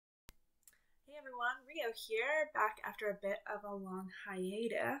everyone, Rio here, back after a bit of a long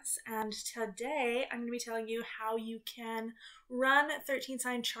hiatus, and today I'm going to be telling you how you can run 13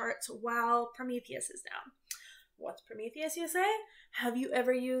 sign charts while Prometheus is down. What's Prometheus, you say? Have you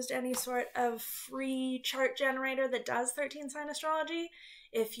ever used any sort of free chart generator that does 13 sign astrology?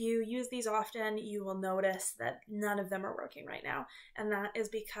 If you use these often, you will notice that none of them are working right now. And that is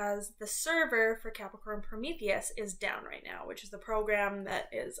because the server for Capricorn Prometheus is down right now, which is the program that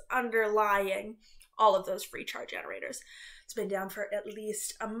is underlying all of those free chart generators. It's been down for at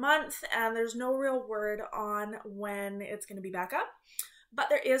least a month, and there's no real word on when it's going to be back up. But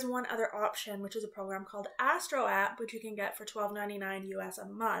there is one other option, which is a program called Astroapp, which you can get for $12.99 US a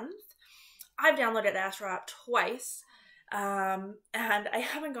month. I've downloaded Astroapp twice, and I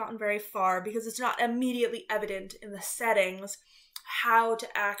haven't gotten very far because it's not immediately evident in the settings how to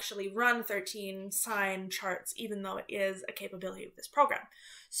actually run 13 sign charts, even though it is a capability of this program.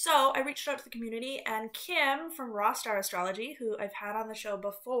 So I reached out to the community, and Kim from Raw Star Astrology, who I've had on the show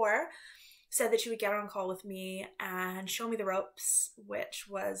before, said that she would get on a call with me and show me the ropes, which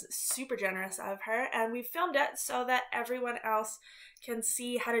was super generous of her. And we filmed it so that everyone else can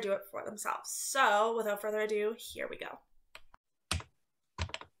see how to do it for themselves. So without further ado, here we go.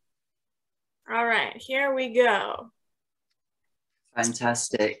 All right, here we go.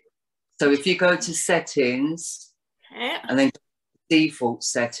 Fantastic. So if you go to settings, Okay. And then default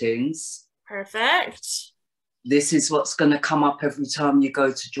settings, Perfect. this is what's going to come up every time you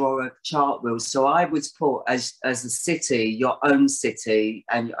go to draw a chart wheel. So I would put as a city, your own city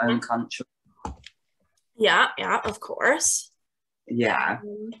and your own country. Yeah, of course. Yeah.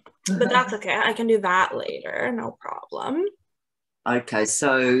 But that's okay. I can do that later. No problem. Okay,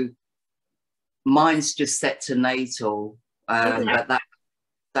 so mine's just set to natal, Okay. but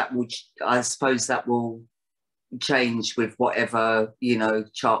that will, I suppose that will change with whatever,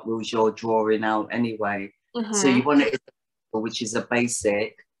 chart wheels you're drawing out anyway. So you want it, which is a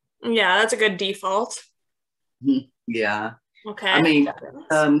basic. Yeah, that's a good default. Yeah. Okay. I mean,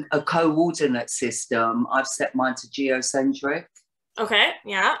 a coordinate system, I've set mine to geocentric. Okay,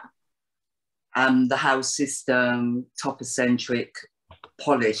 yeah. The house system, topocentric,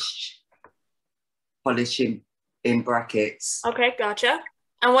 polishing in brackets. Okay, gotcha.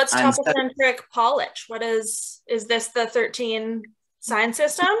 And what's topocentric polish? What is this the 13 sign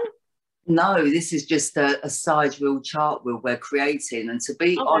system? No, this is just a side wheel chart wheel we're creating. And to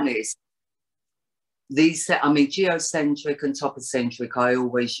be honest, geocentric and topocentric, I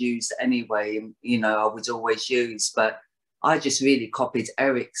always use anyway, I would always use, but I just really copied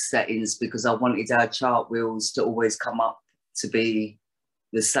Eric's settings because I wanted our chart wheels to always come up to be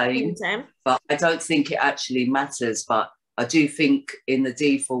the same. But I don't think it actually matters, but I do think in the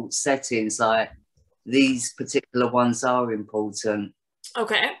default settings, like these particular ones are important.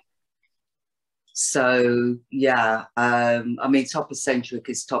 Okay. So yeah, topocentric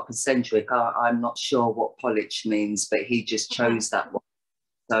is topocentric. I'm not sure what polish means, but he just chose that one.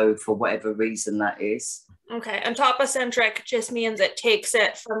 So for whatever reason that is. Okay, and topocentric just means it takes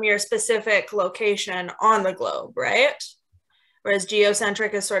it from your specific location on the globe, right? Whereas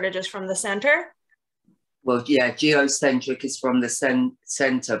geocentric is sort of just from the center? Well, yeah, geocentric is from the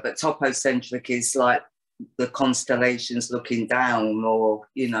center, but topocentric is like the constellations looking down, or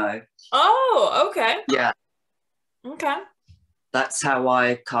Oh, okay. Yeah. Okay. That's how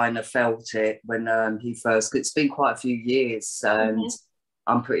I kind of felt it when he first. It's been quite a few years, and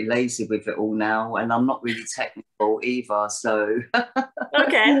I'm pretty lazy with it all now, and I'm not really technical either. So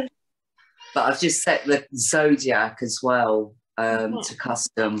okay. But I've just set the zodiac as well to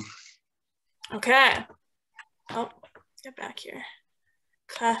custom. Okay. Oh, let's get back here.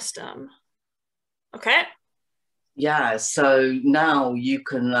 Custom. Okay. Yeah, so now you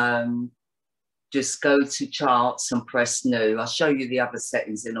can just go to charts and press new. I'll show you the other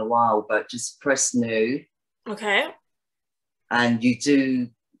settings in a while, but just press new. Okay. And you do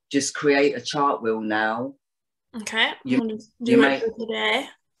just create a chart wheel now. Okay. I'm going to do it for today.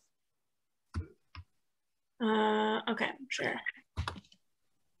 Okay, sure.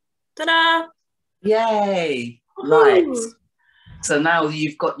 Ta-da! Yay! Right. So now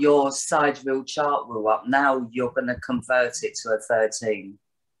you've got your side wheel chart wheel up. Now you're going to convert it to a 13.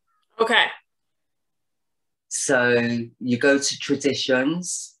 Okay. So you go to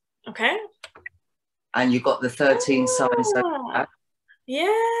traditions. Okay. And you've got the 13 signs.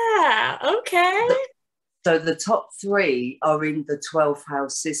 Yeah. Okay. So the top 3 are in the 12th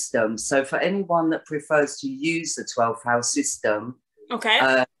house system. So for anyone that prefers to use the 12th house system,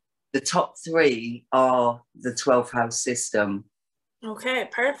 the top 3 are the 12th house system. Okay,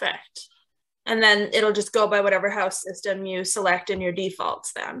 perfect. And then it'll just go by whatever house system you select in your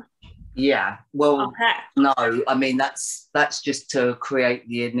defaults then. Yeah, well, Okay. no, I mean that's just to create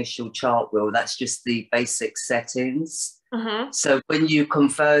the initial chart wheel. That's just the basic settings. Mm-hmm. So when you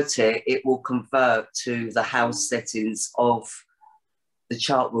convert it, it will convert to the house settings of the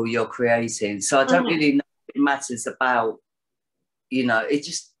chart wheel you're creating. So I don't Mm-hmm. really know what it matters about, it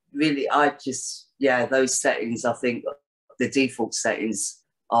just really, yeah, those settings, I think the default settings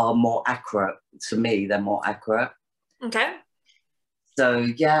are more accurate to me. They're more accurate. Okay. So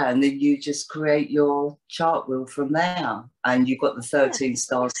yeah, and then you just create your chart wheel from there, and you've got the 13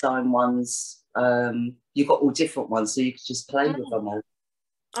 star sign ones. You've got all different ones, so you can just play with them all.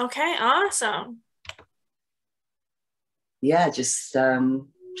 Okay, awesome. Yeah, just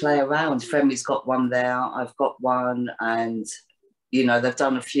play around. Femi's got one there. I've got one, and they've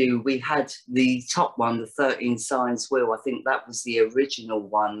done a few. We had the top one, the 13 signs wheel. I think that was the original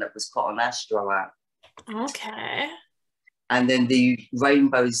one that was put on Astroapp. Okay. And then the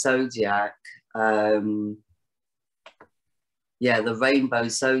Rainbow Zodiac, the Rainbow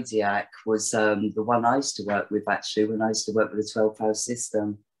Zodiac was the one I used to work with, actually, when I used to work with the 12 house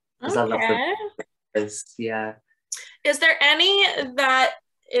system. Because I love the yeah. Is there any that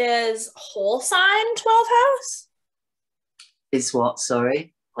is whole sign 12 house? Is what,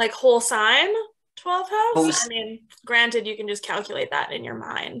 sorry? Like whole sign 12 house? Whole, I mean, granted, you can just calculate that in your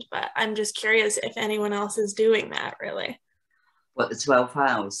mind, but I'm just curious if anyone else is doing that, really. what, the 12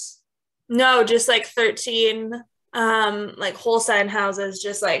 house? No, just like 13 like whole sign houses,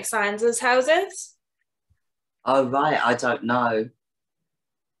 just like signs as houses. Oh, right. I don't know.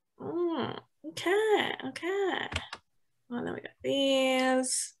 Okay. Well, then we got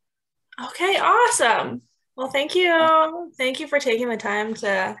these. Okay, awesome. Well, thank you. Thank you for taking the time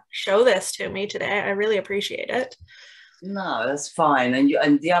to show this to me today. I really appreciate it. No, that's fine.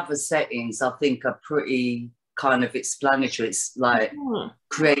 And the other settings, I think, are pretty kind of explanatory. It's like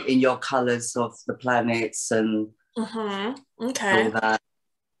creating your colors of the planets and okay. all that.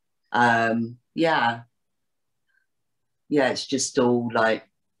 Yeah, it's just all like,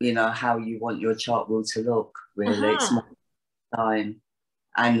 how you want your chart wheel to look, really. It's more time.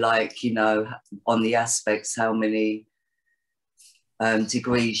 And like, on the aspects, how many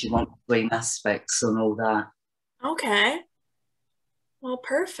degrees you want between aspects and all that. Okay. Well,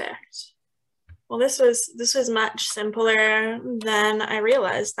 perfect. Well, this was much simpler than I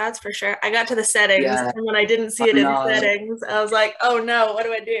realized, that's for sure. I got to the settings, and when I didn't see it in the settings, I was like, oh no, what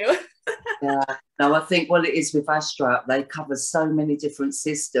do I do? Yeah. No, I think what it is with Astroapp, they cover so many different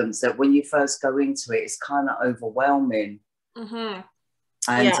systems that when you first go into it, it's kind of overwhelming. And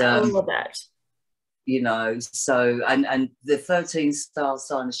yeah, a little bit. So and the 13 star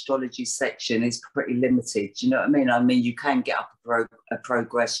sign astrology section is pretty limited. Do you know what I mean? I mean, you can get up a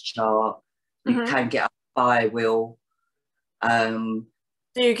progress chart, you can get up a fire wheel. So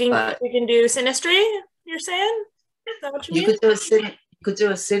you can do synastry, you're saying? Is that what you mean? You could do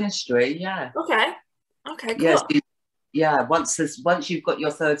a synastry, yeah. Okay, cool. Yes, once you've got your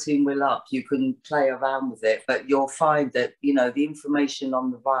 13 wheel up, you can play around with it, but you'll find that the information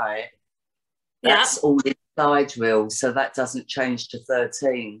on the right, that's all inside wheel, so that doesn't change to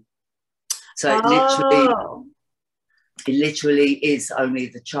 13. So it literally is only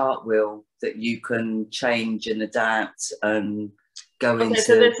the chart wheel that you can change and adapt and go into. Okay,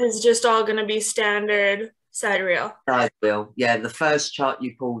 so this is just all going to be standard sidereal. Sidereal, yeah. The first chart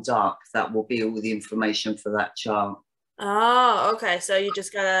you pulled up, that will be all the information for that chart. Oh, okay. So you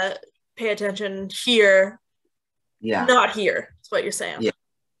just gotta pay attention here. Yeah. Not here. That's what you're saying.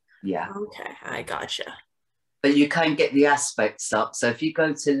 Yeah. Okay, I gotcha. But you can get the aspects up. So if you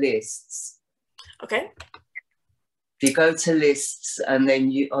go to lists. Okay. If you go to lists and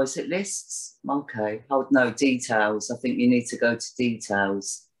then is it lists? Okay. Oh, no, details. I think you need to go to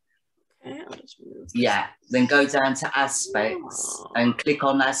details. Okay, I'll just move this. Yeah, then go down to aspects and click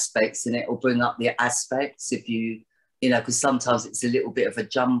on aspects, and it will bring up the aspects if because sometimes it's a little bit of a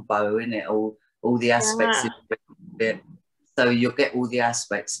jumbo, isn't it? All the aspects. So you'll get all the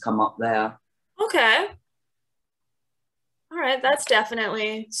aspects come up there. Okay. All right, that's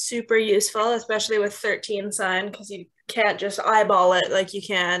definitely super useful, especially with 13 sign, because you can't just eyeball it like you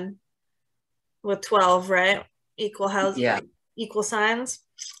can with 12, right? Equal houses, equal signs.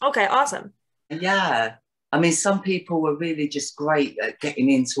 Okay, awesome. Yeah. I mean, some people were really just great at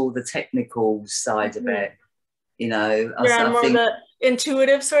getting into all the technical side of it. You're on more the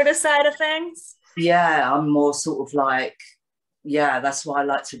intuitive sort of side of things? Yeah, I'm more sort of like, that's why I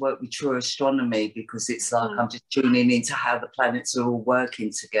like to work with true astronomy, because it's like I'm just tuning into how the planets are all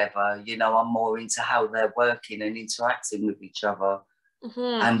working together. I'm more into how they're working and interacting with each other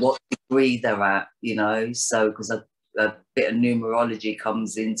and what degree they're at, so because a bit of numerology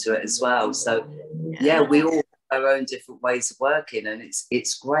comes into it as well. So yeah, we all have our own different ways of working, and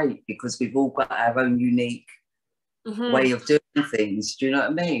it's great because we've all got our own unique way of doing things. Do you know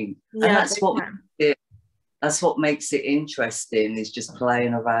what I mean? Yeah, and that's what makes it interesting, is just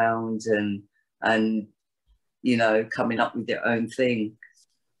playing around and you know, coming up with your own thing.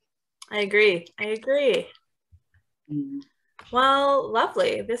 I agree. Well,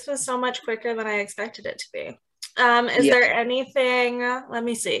 lovely. This was so much quicker than I expected it to be. Is there anything, let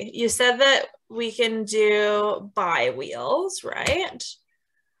me see. You said that we can do bi-wheels, right?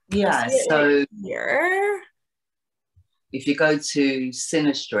 Yeah, so right here. if you go to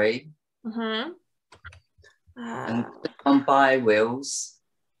Synastry and click on bi-wheels,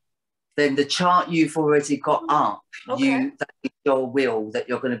 then the chart you've already got up, that is your wheel that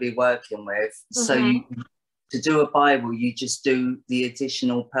you're going to be working with. So to do a bi-wheel, you just do the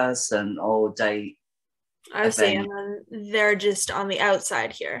additional person or date. I see, and then they're just on the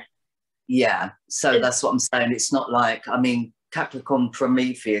outside here. Yeah, so that's what I'm saying. It's not like, I mean, Capricorn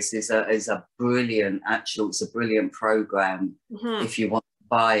Prometheus is a brilliant, it's a brilliant program if you want to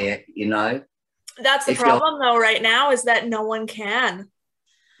buy it, you know. That's the problem though right now, is that no one can.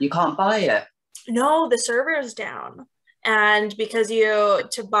 You can't buy it. No, the server is down. And because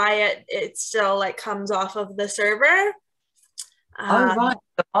to buy it, it still like comes off of the server. Oh, right.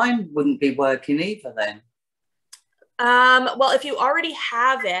 But mine wouldn't be working either then. Well, if you already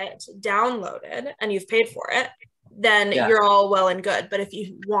have it downloaded and you've paid for it, then you're all well and good. But if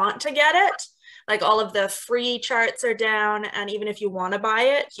you want to get it, like all of the free charts are down. And even if you want to buy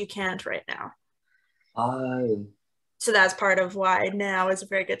it, you can't right now. Oh. So that's part of why now is a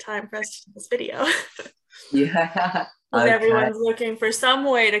very good time for us to do this video. Yeah. Everyone's looking for some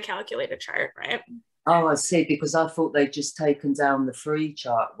way to calculate a chart, right? Oh, I see, because I thought they'd just taken down the free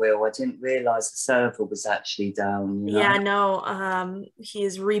chart wheel. I didn't realise the server was actually down. You know? Yeah, no,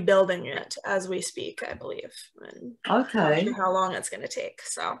 he's rebuilding it as we speak, I believe. And I'm not sure how long it's going to take.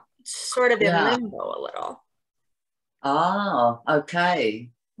 So it's sort of in limbo a little. Ah, okay.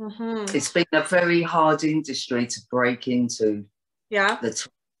 It's been a very hard industry to break into. Yeah. The 12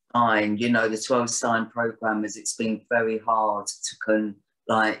 sign, you know, the 12 sign programmers, it's been very hard to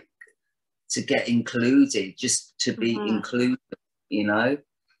get included, just to be included, you know.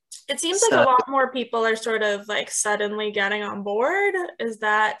 It seems like a lot more people are sort of like suddenly getting on board. Is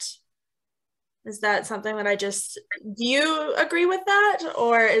that something that do you agree with that,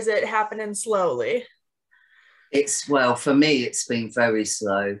 or is it happening slowly? Well, for me, it's been very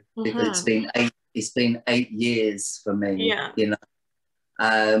slow because it's been 8 years for me, you know.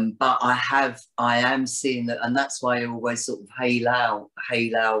 But I am seeing that, and that's why I always sort of hail out,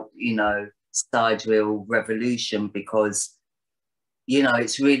 you know, side wheel revolution, because, you know,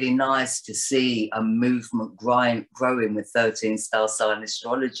 it's really nice to see a movement growing with 13 star sign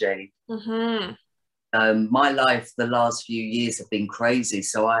astrology. My life the last few years have been crazy,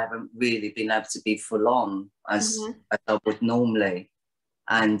 so I haven't really been able to be full on as I would normally.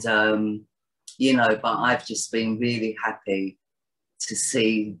 And, you know, but I've just been really happy to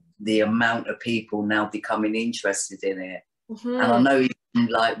see the amount of people now becoming interested in it. And I know even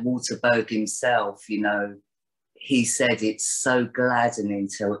like Waterberg himself, you know, he said it's so gladdening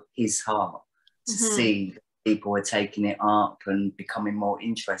to his heart to see people are taking it up and becoming more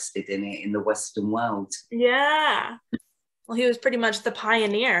interested in it in the Western world. Yeah. Well, he was pretty much the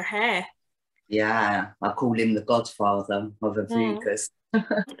pioneer, hey? Yeah, I call him the godfather of Avukas.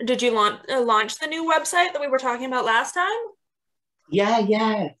 Did you launch the new website that we were talking about last time?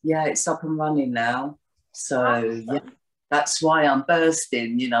 Yeah, it's up and running now. So yeah, that's why I'm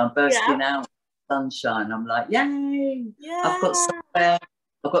bursting, you know, I'm bursting out sunshine. I'm like, yay! Yeah. I've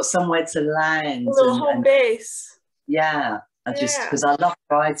got somewhere to land. A little home base. Yeah. Because I love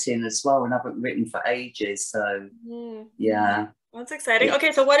writing as well, and I haven't written for ages. So yeah. That's exciting.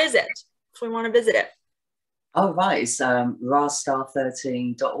 Okay, so what is it? If we want to visit it. Oh, right. It's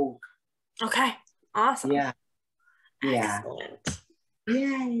rastar13.org. Okay. Awesome. Yeah. Excellent.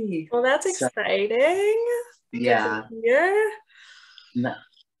 Yay. Well, that's exciting. Yeah. Yeah.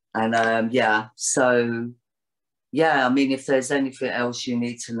 And so yeah, I mean, if there's anything else you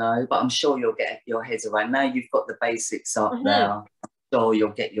need to know, but I'm sure you'll get your head around. Now you've got the basics up now, I'm sure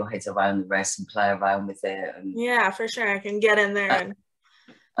you'll get your head around the rest and play around with it. And yeah, for sure. I can get in there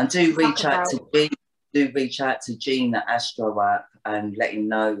and do reach out to Gene at Astroapp and let him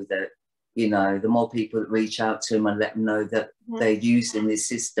know that, you know, the more people that reach out to him and let him know that they're using this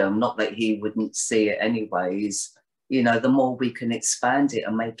system, not that he wouldn't see it anyways, you know, the more we can expand it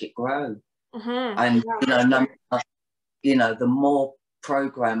and make it grow. And, you know, the more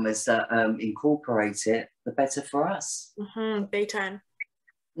programmers that incorporate it, the better for us. Big time.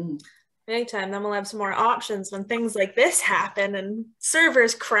 Big time. Then we'll have some more options when things like this happen and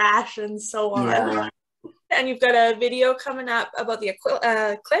servers crash and so on. Yeah. And you've got a video coming up about the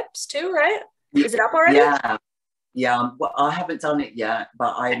eclipse too, right? Is it up already? Yeah. Well, I haven't done it yet,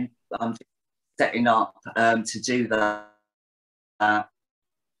 but I'm setting up to do that.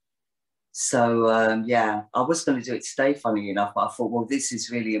 So yeah, I was going to do it today, funny enough, but I thought, well, this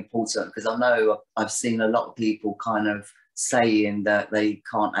is really important because I know I've seen a lot of people kind of saying that they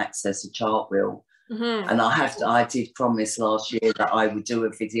can't access a chart wheel. And I did promise last year that I would do a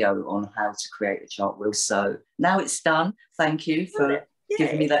video on how to create a chart wheel. So now it's done. Thank you for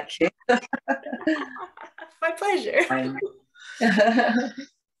giving me that kick. My pleasure.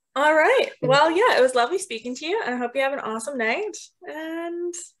 All right. Well, yeah, it was lovely speaking to you. And I hope you have an awesome night.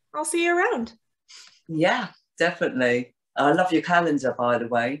 And I'll see you around. Yeah, definitely. I love your calendar, by the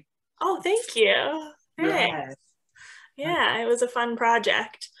way. Oh, thank you. Thanks. Yeah, it was a fun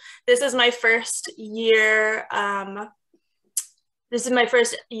project. This is my first year. This is my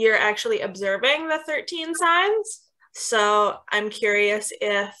first year actually observing the 13 signs. So I'm curious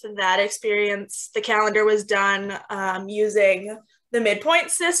if that experience, the calendar was done using the midpoint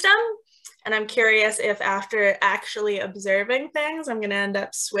system. And I'm curious if after actually observing things, I'm going to end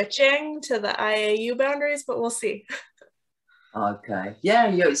up switching to the IAU boundaries, but we'll see. Okay. Yeah,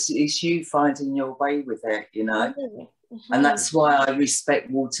 it's you finding your way with it, you know. And that's why I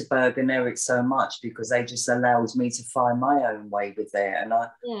respect Waterberg and Eric so much, because they just allows me to find my own way with it. And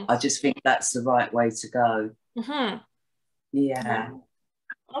I just think that's the right way to go. Yeah.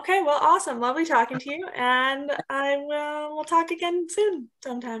 Okay, well, awesome. Lovely talking to you. And we'll talk again soon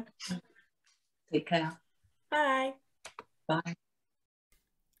sometime. Take care. Bye. Bye.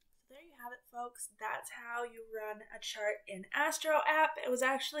 There you have it, folks. That's how you run a chart in Astroapp. It was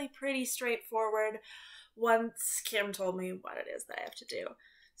actually pretty straightforward once Kim told me what it is that I have to do.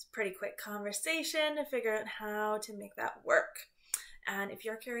 It's a pretty quick conversation to figure out how to make that work. And if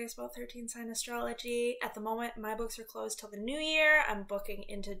you're curious about 13 sign astrology, at the moment, my books are closed till the new year. I'm booking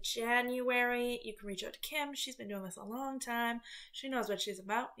into January. You can reach out to Kim. She's been doing this a long time. She knows what she's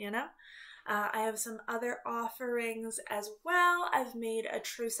about, you know? I have some other offerings as well. I've made a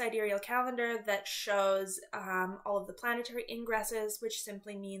true sidereal calendar that shows all of the planetary ingresses, which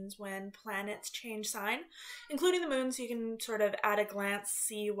simply means when planets change sign, including the moon, so you can sort of at a glance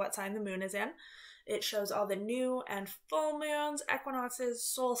see what sign the moon is in. It shows all the new and full moons, equinoxes,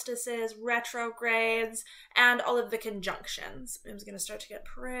 solstices, retrogrades, and all of the conjunctions. It's going to start to get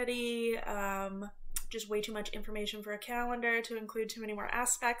pretty just way too much information for a calendar to include too many more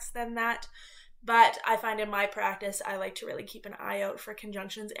aspects than that. But I find in my practice, I like to really keep an eye out for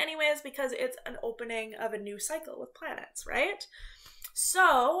conjunctions anyways, because it's an opening of a new cycle with planets, right?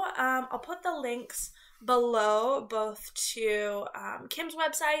 So I'll put the links below, both to Kim's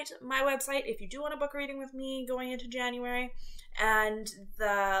website, my website, if you do want to book a reading with me going into January, and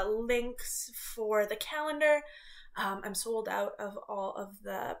the links for the calendar. I'm sold out of all of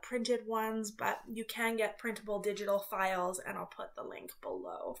the printed ones, but you can get printable digital files, and I'll put the link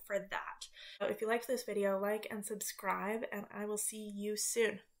below for that. So if you liked this video, like and subscribe, and I will see you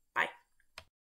soon.